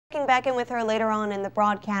back in with her later on in the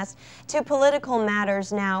broadcast. To political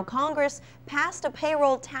matters now. Congress passed a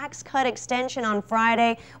payroll tax cut extension on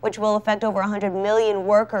Friday, which will affect over 100 million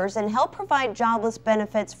workers and help provide jobless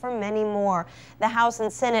benefits for many more. The House and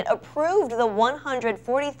Senate approved the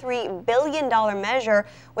 $143 billion measure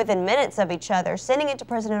within minutes of each other, sending it to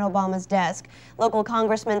President Obama's desk. Local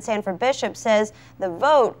Congressman Sanford Bishop says the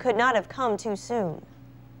vote could not have come too soon.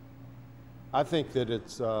 I think that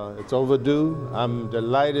it's overdue. I'm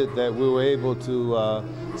delighted that we were able to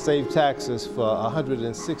save taxes for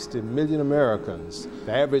 160 million Americans.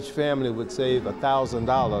 The average family would save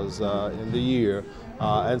 $1,000 in the year,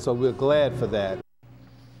 and so we're glad for that.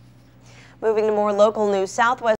 Moving to more local news, Southwest